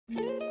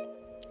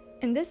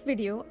In this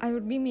video, I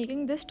would be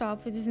making this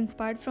top which is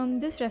inspired from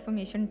this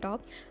Reformation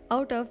top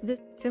out of this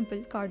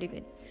simple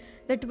cardigan.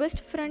 The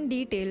twist front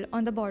detail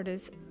on the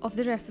bodice of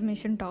the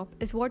Reformation top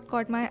is what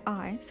caught my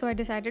eye, so I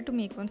decided to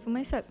make one for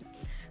myself.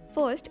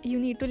 First, you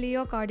need to lay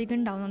your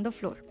cardigan down on the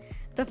floor.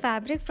 The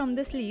fabric from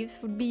the sleeves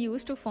would be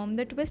used to form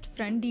the twist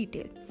front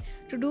detail.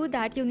 To do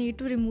that, you need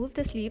to remove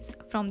the sleeves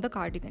from the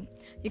cardigan.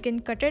 You can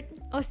cut it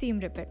or seam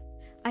rip it.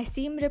 I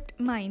seam ripped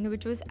mine,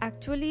 which was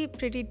actually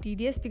pretty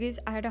tedious because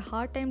I had a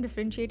hard time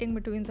differentiating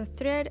between the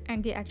thread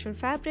and the actual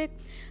fabric,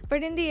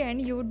 but in the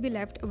end you would be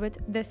left with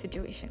this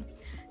situation.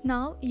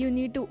 Now you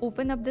need to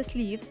open up the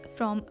sleeves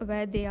from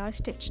where they are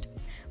stitched.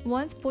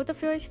 Once both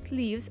of your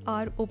sleeves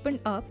are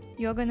opened up,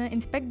 you're gonna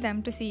inspect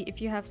them to see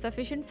if you have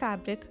sufficient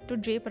fabric to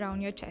drape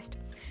around your chest.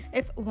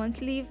 If one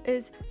sleeve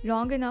is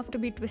long enough to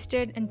be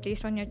twisted and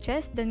placed on your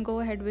chest, then go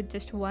ahead with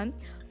just one,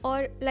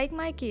 or like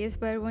my case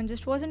where one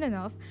just wasn't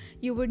enough,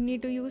 you would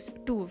need to use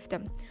two of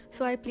them.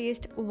 So I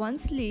placed one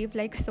sleeve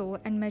like so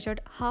and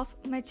measured half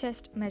my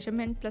chest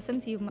measurement plus some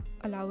seam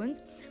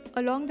allowance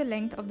along the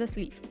length of the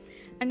sleeve.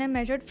 And I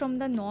measured from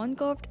the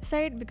non-curved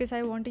side because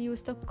I want to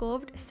use the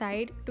curved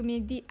side to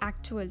make the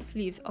actual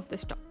sleeves of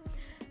this top.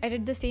 I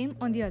did the same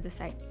on the other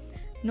side.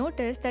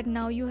 Notice that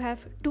now you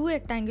have two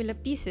rectangular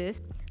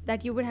pieces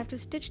that you would have to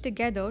stitch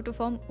together to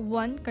form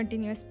one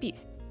continuous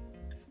piece.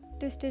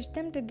 To stitch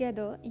them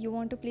together, you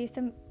want to place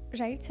them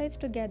right sides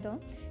together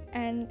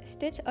and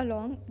stitch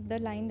along the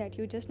line that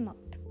you just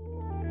marked.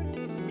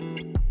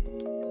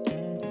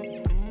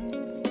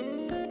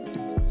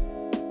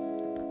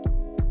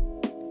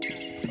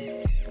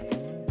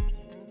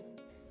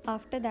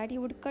 After that,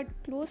 you would cut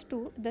close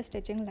to the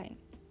stitching line.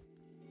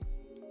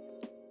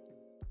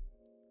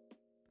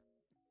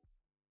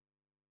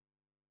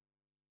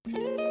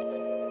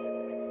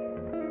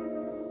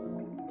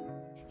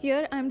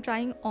 Here I am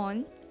trying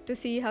on to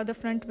see how the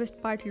front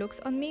twist part looks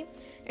on me.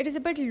 It is a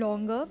bit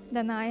longer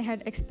than I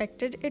had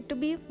expected it to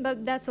be,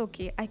 but that's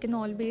okay. I can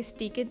always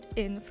take it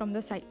in from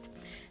the sides.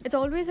 It's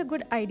always a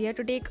good idea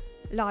to take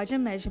larger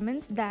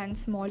measurements than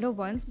smaller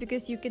ones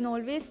because you can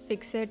always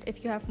fix it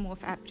if you have more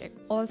fabric.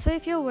 Also,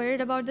 if you're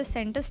worried about the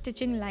center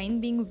stitching line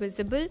being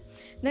visible,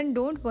 then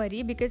don't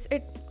worry because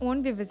it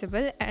won't be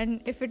visible,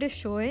 and if it is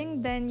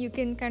showing, then you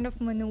can kind of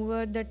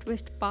maneuver the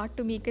twist part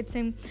to make it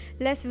seem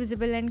less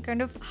visible and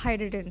kind of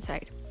hide it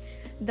inside.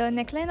 The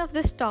neckline of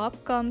this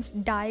top comes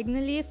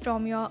diagonally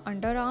from your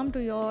underarm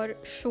to your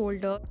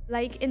shoulder,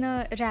 like in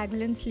a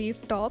raglan sleeve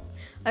top.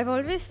 I've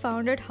always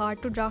found it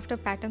hard to draft a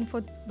pattern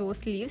for those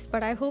sleeves,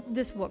 but I hope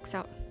this works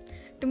out.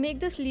 To make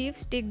the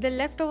sleeves, take the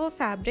leftover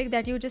fabric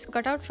that you just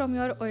cut out from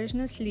your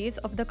original sleeves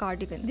of the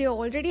cardigan. They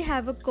already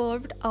have a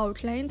curved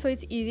outline, so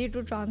it's easy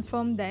to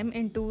transform them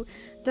into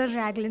the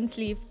raglan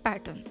sleeve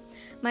pattern.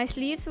 My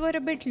sleeves were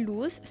a bit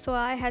loose, so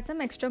I had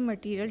some extra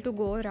material to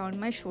go around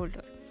my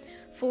shoulder.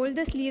 Fold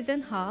the sleeves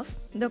in half.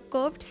 The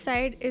curved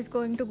side is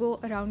going to go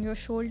around your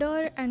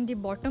shoulder, and the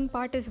bottom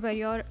part is where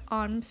your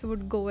arms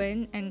would go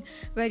in and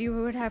where you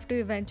would have to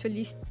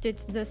eventually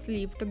stitch the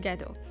sleeve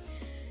together.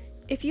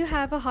 If you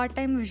have a hard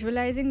time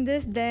visualizing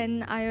this,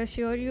 then I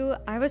assure you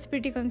I was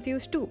pretty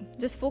confused too.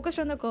 Just focus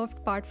on the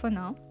curved part for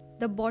now.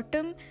 The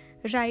bottom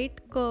right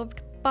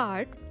curved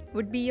part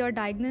would be your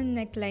diagonal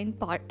neckline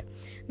part.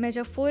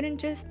 Measure 4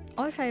 inches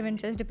or 5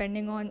 inches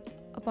depending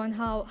upon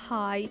how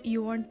high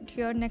you want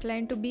your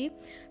neckline to be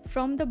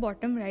from the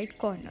bottom right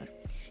corner.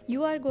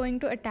 You are going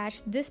to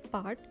attach this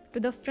part to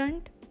the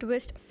front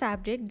twist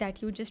fabric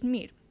that you just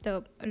made,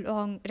 the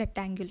long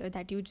rectangular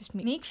that you just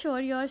made. Make sure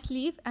your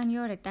sleeve and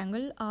your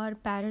rectangle are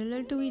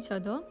parallel to each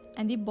other,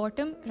 and the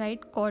bottom right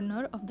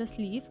corner of the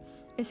sleeve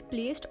is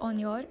placed on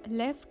your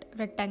left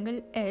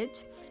rectangle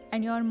edge,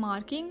 and your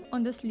marking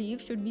on the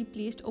sleeve should be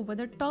placed over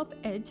the top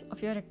edge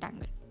of your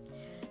rectangle.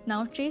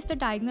 Now trace the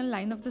diagonal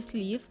line of the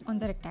sleeve on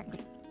the rectangle.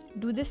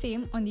 Do the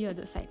same on the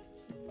other side.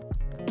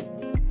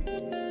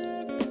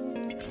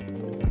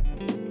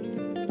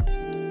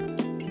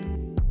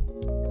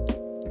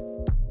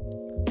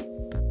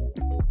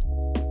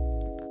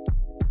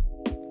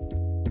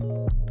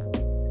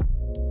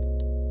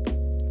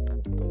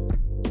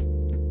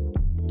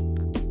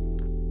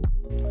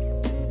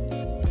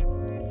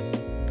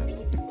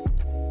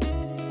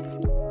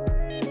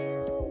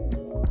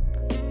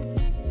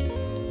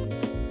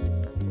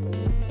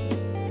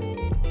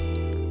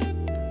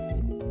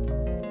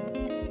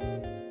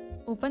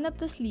 Open up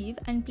the sleeve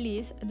and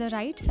place the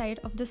right side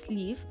of the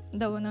sleeve,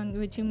 the one on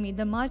which you made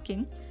the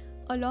marking,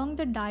 along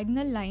the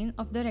diagonal line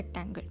of the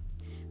rectangle.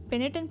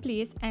 Pin it in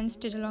place and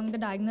stitch along the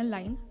diagonal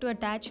line to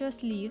attach your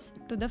sleeves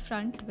to the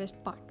front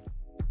twist part.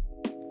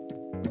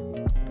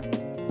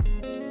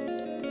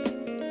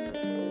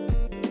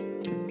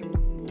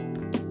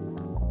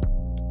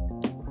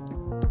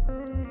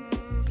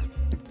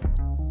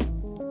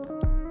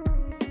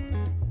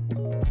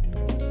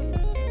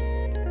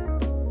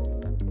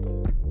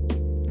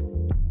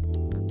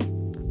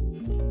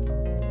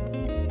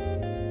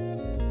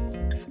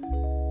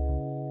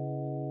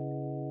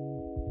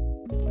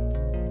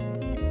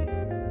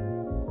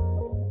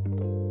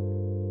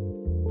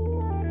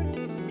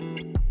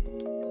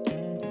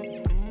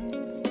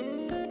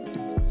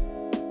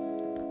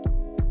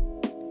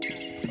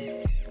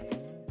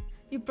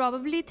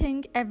 probably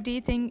think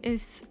everything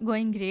is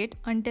going great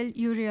until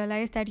you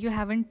realize that you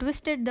haven't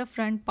twisted the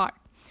front part.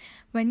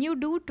 When you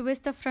do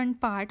twist the front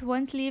part,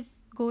 one sleeve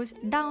goes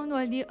down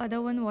while the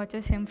other one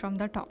watches him from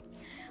the top.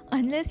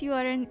 Unless you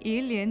are an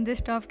alien, this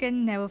top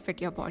can never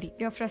fit your body.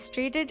 You're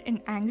frustrated and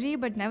angry,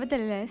 but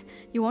nevertheless,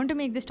 you want to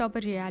make this top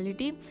a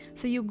reality.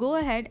 So you go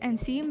ahead and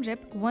seam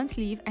rip one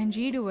sleeve and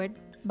redo it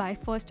by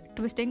first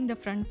twisting the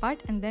front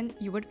part, and then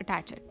you would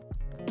attach it.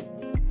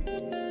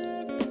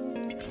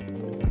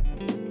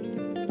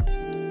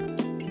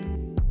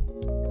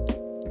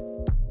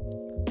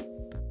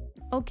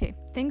 Okay,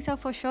 things are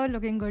for sure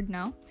looking good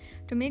now.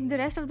 To make the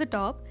rest of the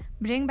top,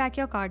 bring back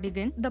your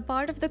cardigan. The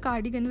part of the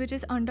cardigan which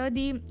is under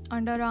the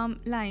underarm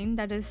line,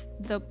 that is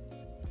the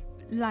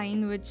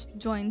line which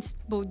joins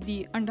both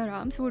the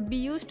underarms, would be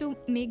used to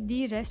make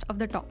the rest of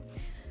the top.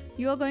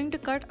 You are going to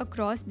cut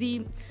across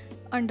the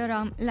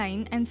underarm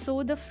line and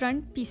sew the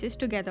front pieces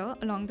together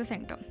along the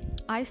center.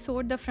 I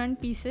sewed the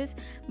front pieces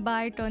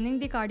by turning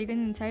the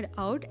cardigan inside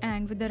out,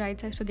 and with the right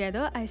sides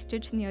together, I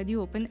stitched near the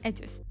open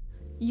edges.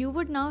 You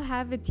would now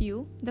have with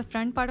you the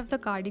front part of the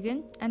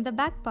cardigan and the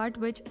back part,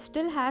 which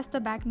still has the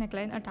back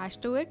neckline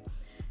attached to it.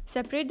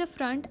 Separate the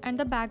front and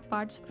the back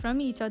parts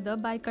from each other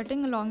by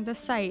cutting along the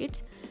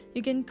sides.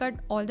 You can cut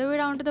all the way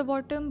down to the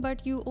bottom,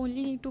 but you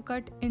only need to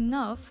cut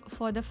enough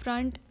for the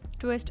front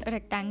twist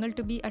rectangle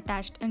to be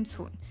attached and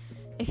sewn.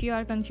 If you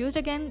are confused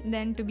again,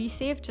 then to be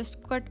safe,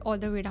 just cut all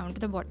the way down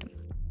to the bottom.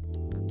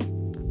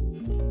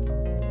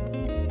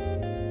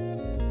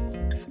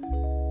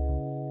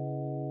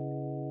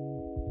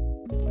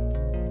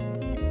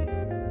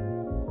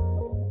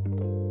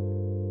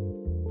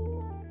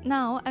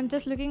 Now I'm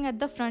just looking at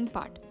the front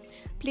part.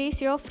 Place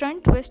your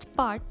front twist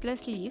part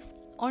plus sleeves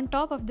on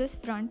top of this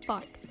front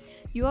part.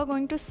 You are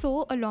going to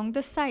sew along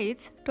the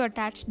sides to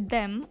attach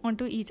them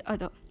onto each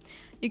other.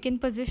 You can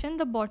position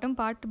the bottom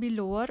part to be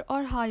lower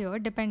or higher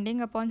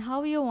depending upon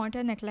how you want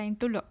your neckline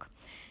to look.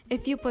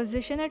 If you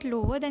position it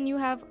lower, then you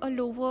have a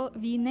lower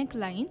V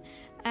neckline,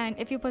 and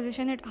if you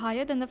position it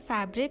higher, then the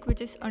fabric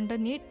which is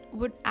underneath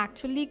would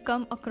actually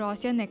come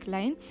across your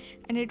neckline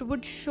and it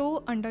would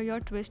show under your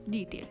twist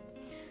detail.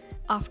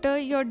 After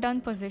you're done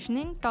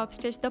positioning, top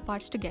stitch the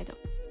parts together.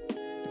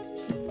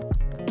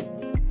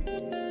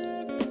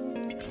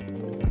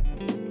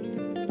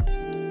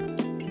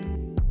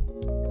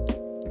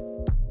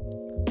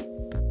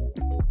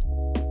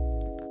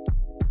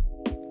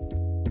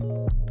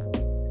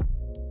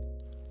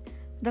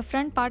 The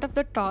front part of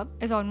the top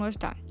is almost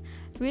done.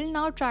 We'll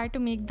now try to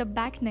make the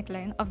back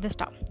neckline of this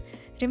top.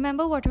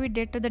 Remember what we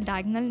did to the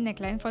diagonal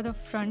neckline for the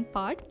front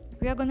part?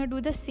 We are going to do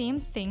the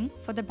same thing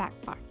for the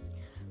back part.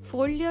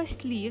 Fold your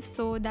sleeve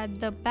so that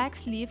the back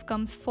sleeve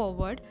comes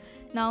forward.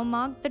 Now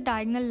mark the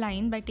diagonal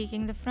line by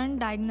taking the front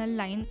diagonal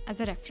line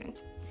as a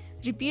reference.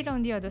 Repeat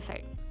on the other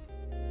side.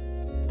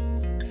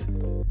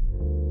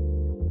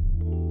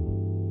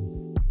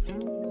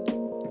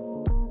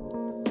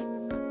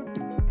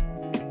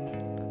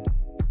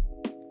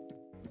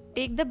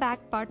 Take the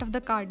back part of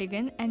the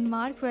cardigan and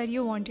mark where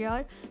you want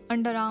your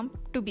underarm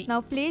to be. Now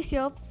place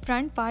your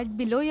front part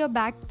below your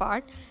back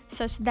part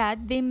such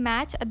that they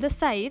match at the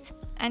sides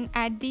and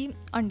at the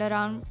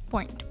underarm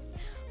point.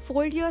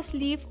 Fold your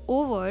sleeve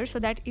over so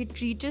that it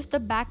reaches the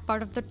back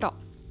part of the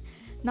top.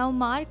 Now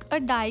mark a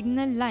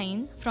diagonal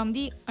line from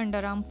the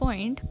underarm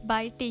point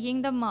by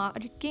taking the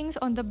markings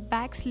on the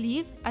back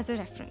sleeve as a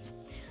reference.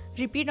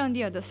 Repeat on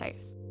the other side.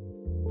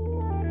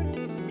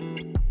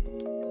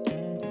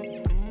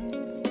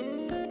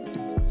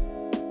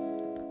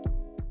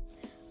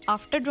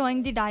 After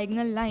drawing the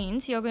diagonal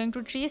lines, you are going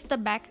to trace the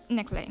back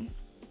neckline.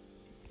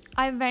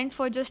 I went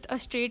for just a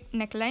straight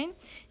neckline.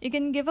 You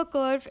can give a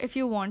curve if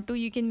you want to.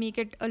 You can make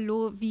it a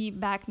low V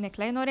back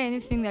neckline or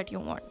anything that you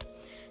want.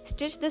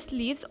 Stitch the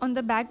sleeves on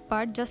the back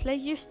part just like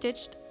you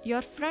stitched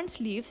your front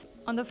sleeves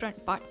on the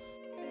front part.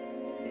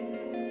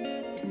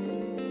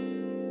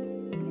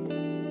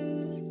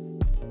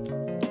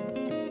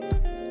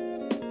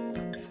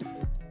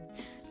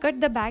 Cut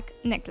the back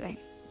neckline.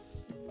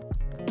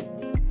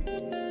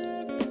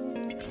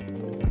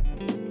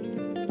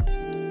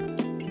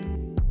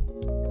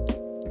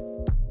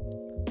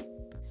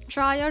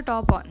 Try your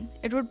top on.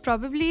 It would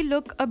probably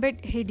look a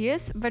bit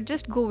hideous, but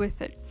just go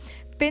with it.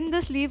 Pin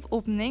the sleeve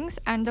openings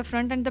and the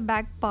front and the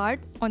back part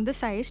on the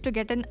sides to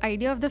get an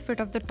idea of the fit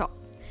of the top.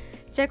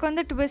 Check on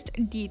the twist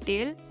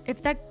detail.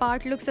 If that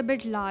part looks a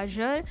bit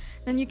larger,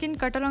 then you can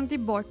cut along the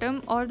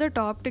bottom or the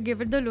top to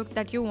give it the look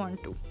that you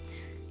want to.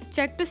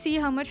 Check to see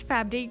how much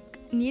fabric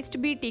needs to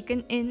be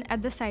taken in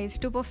at the sides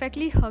to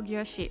perfectly hug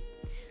your shape.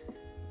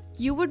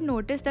 You would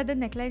notice that the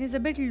neckline is a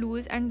bit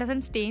loose and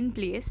doesn't stay in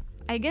place.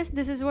 I guess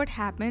this is what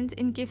happens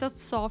in case of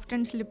soft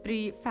and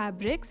slippery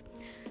fabrics.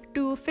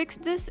 To fix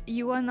this,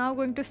 you are now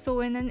going to sew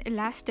in an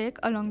elastic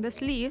along the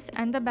sleeves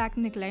and the back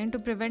neckline to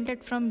prevent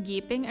it from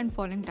gaping and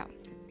falling down.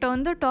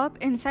 Turn the top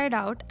inside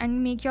out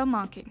and make your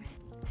markings.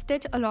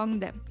 Stitch along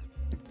them.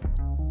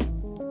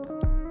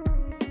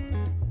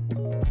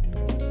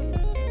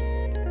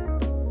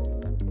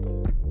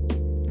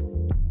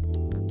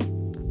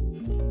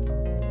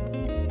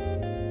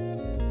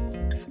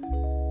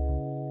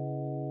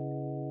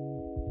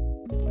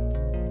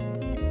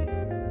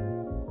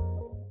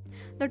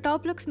 The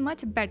top looks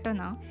much better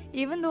now.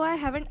 Even though I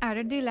haven't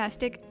added the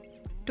elastic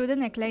to the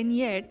neckline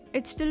yet,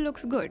 it still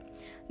looks good.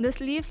 The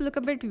sleeves look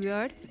a bit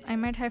weird. I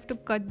might have to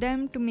cut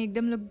them to make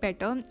them look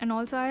better, and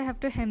also I have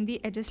to hem the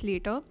edges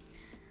later.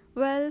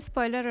 Well,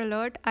 spoiler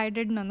alert, I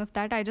did none of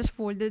that. I just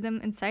folded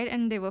them inside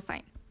and they were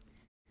fine.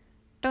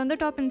 Turn the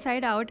top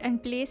inside out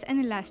and place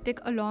an elastic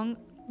along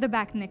the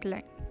back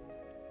neckline.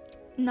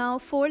 Now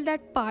fold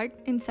that part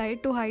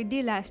inside to hide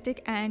the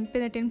elastic and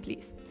pin it in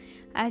place.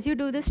 As you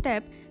do this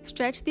step,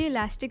 stretch the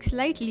elastic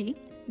slightly.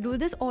 Do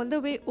this all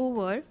the way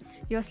over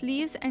your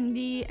sleeves and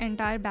the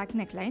entire back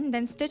neckline,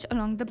 then stitch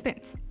along the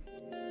pins.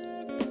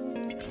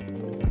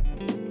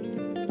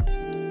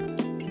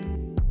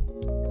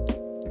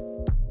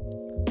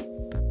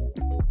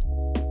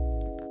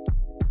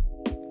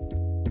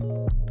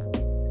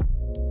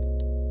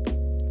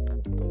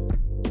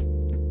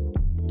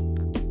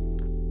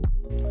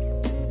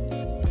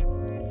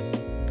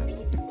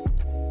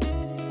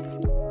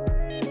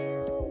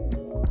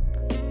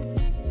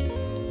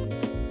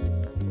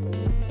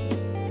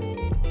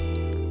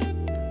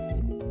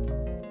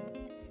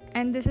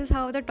 And this is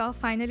how the top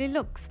finally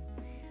looks.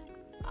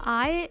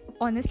 I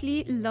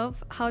honestly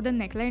love how the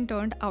neckline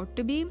turned out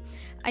to be.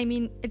 I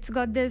mean, it's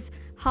got this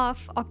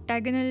half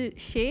octagonal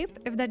shape,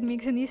 if that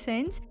makes any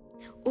sense.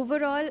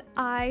 Overall,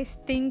 I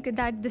think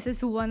that this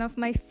is one of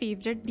my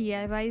favorite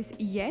DIYs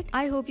yet.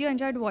 I hope you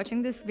enjoyed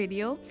watching this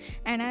video,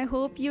 and I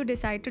hope you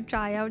decide to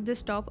try out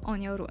this top on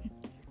your own.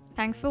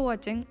 Thanks for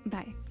watching.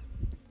 Bye.